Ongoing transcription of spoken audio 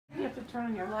turn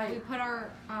on your light. We put our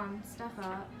stuff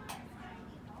up.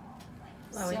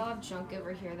 Still have junk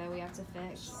over here that we have to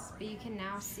fix. But you can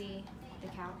now see the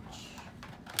couch.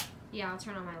 Yeah, I'll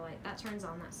turn on my light. That turns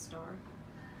on that star.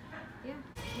 Yeah.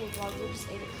 Okay, vlog, we just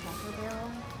ate at Cracker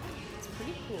Barrel. It's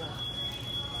pretty cool.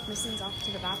 Mason's off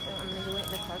to the bathroom. I'm gonna go wait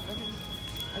in the car for him.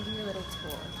 I'll give you a little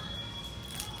tour.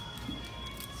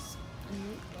 It's a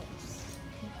neat place.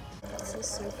 This is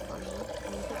so funny.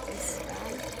 Look at this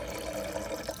bag.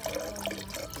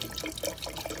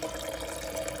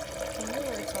 I wonder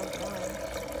where it's all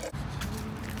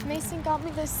going. Mason got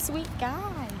me this sweet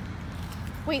guy.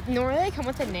 Wait, normally they come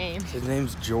with a name. His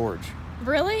name's George.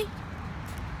 Really?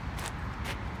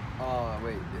 Oh,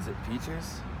 wait, is it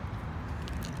Peaches?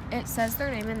 It says their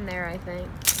name in there, I think.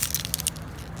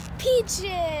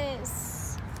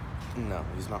 Peaches! No,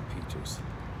 he's not Peaches.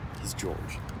 He's George.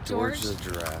 George? George is a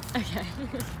giraffe. Okay.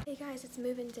 Hey guys, it's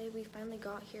move-in day. We finally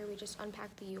got here. We just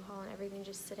unpacked the U-Haul and everything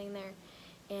just sitting there.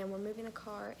 And we're moving the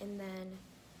car, and then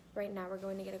right now we're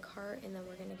going to get a cart, and then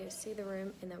we're going to go see the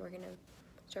room, and then we're going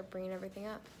to start bringing everything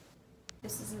up.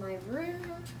 This is my room.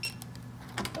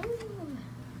 Ooh.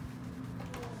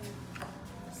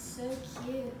 So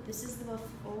cute. This is the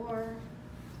before.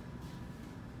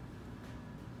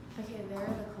 Okay, there are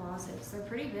the closets. They're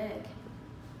pretty big.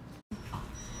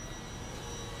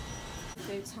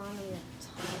 Futon, we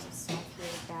have tons of stuff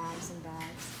here, bags and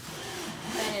bags.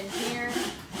 Then in here,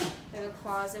 we have a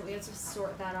closet. We have to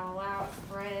sort that all out.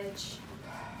 Fridge.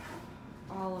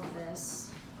 All of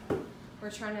this. We're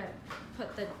trying to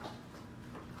put the,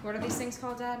 what are these things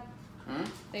called, Dad?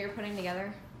 That you're putting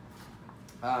together?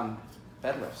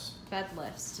 Bed lifts. Bed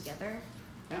lifts together.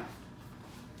 Yeah.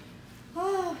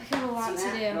 Oh, we got a lot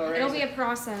to do. No, It'll be a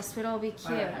process, but it'll be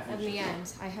cute in the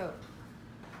end, I hope.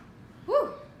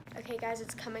 Woo! Okay guys,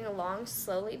 it's coming along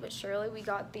slowly but surely. We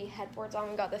got the headboards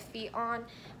on, we got the feet on.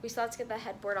 We still have to get the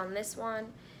headboard on this one.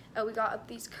 We got up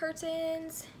these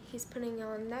curtains. He's putting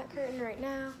on that curtain right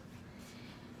now.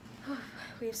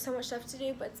 We have so much stuff to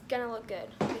do, but it's gonna look good,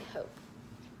 we hope.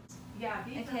 Yeah.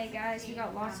 Okay guys, we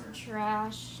got lots of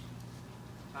trash.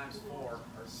 Times 4 or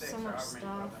 6. So much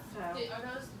stuff. So, Are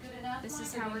those good enough? This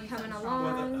is Mike, or how we're do you coming need some well,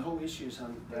 the along. whole issue is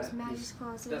on There's that Maggie's is,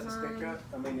 closet, does it stick mine. up?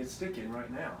 I mean, it's sticking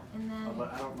right now. And then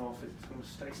But I don't know if it's going to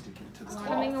stay sticking to the It's cloth.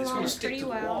 coming It's along going to stick pretty to the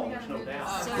well. wall, there's no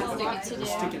doubt. Still a lot to It's do.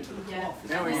 sticking to the cloth.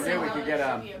 Then we can do, we could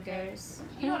get goes.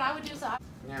 You know what I would do? So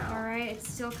Yeah. Alright, it's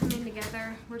still coming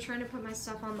together. We're trying to put my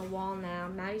stuff on the wall now.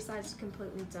 Maddie's side is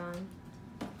completely done.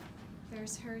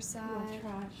 There's her side.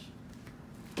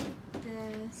 Trash.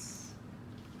 This.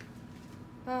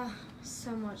 Oh, so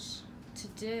much to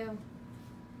do.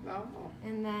 No.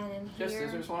 And then in Just here.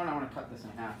 scissors, Lauren. I want to cut this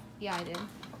in half. Yeah, I did.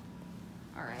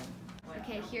 Alright.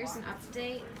 Okay, here's an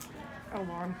update. Oh,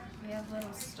 Lauren. We have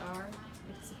little star.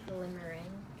 It's a glimmering.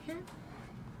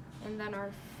 And then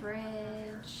our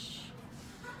fridge,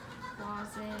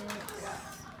 closet.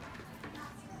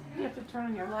 You have to turn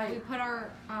on your We light. put our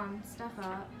stuff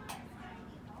up.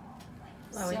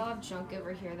 Still have junk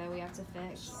over here that we have to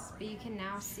fix. But you can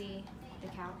now see the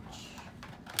couch.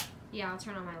 Yeah, I'll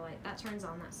turn on my light. That turns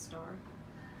on that star.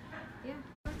 Yeah.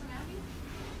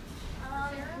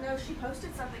 No, she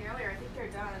posted something earlier. I think they're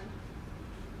done.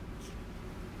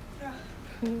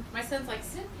 my son's like,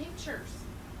 send pictures.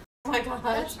 Oh my gosh.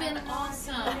 That's been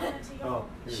awesome. Oh,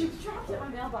 She dropped it in my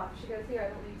mailbox. She goes, here, I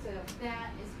don't need to. That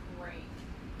is great.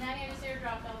 Nadia, just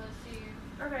airdropped all those to you.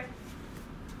 Okay.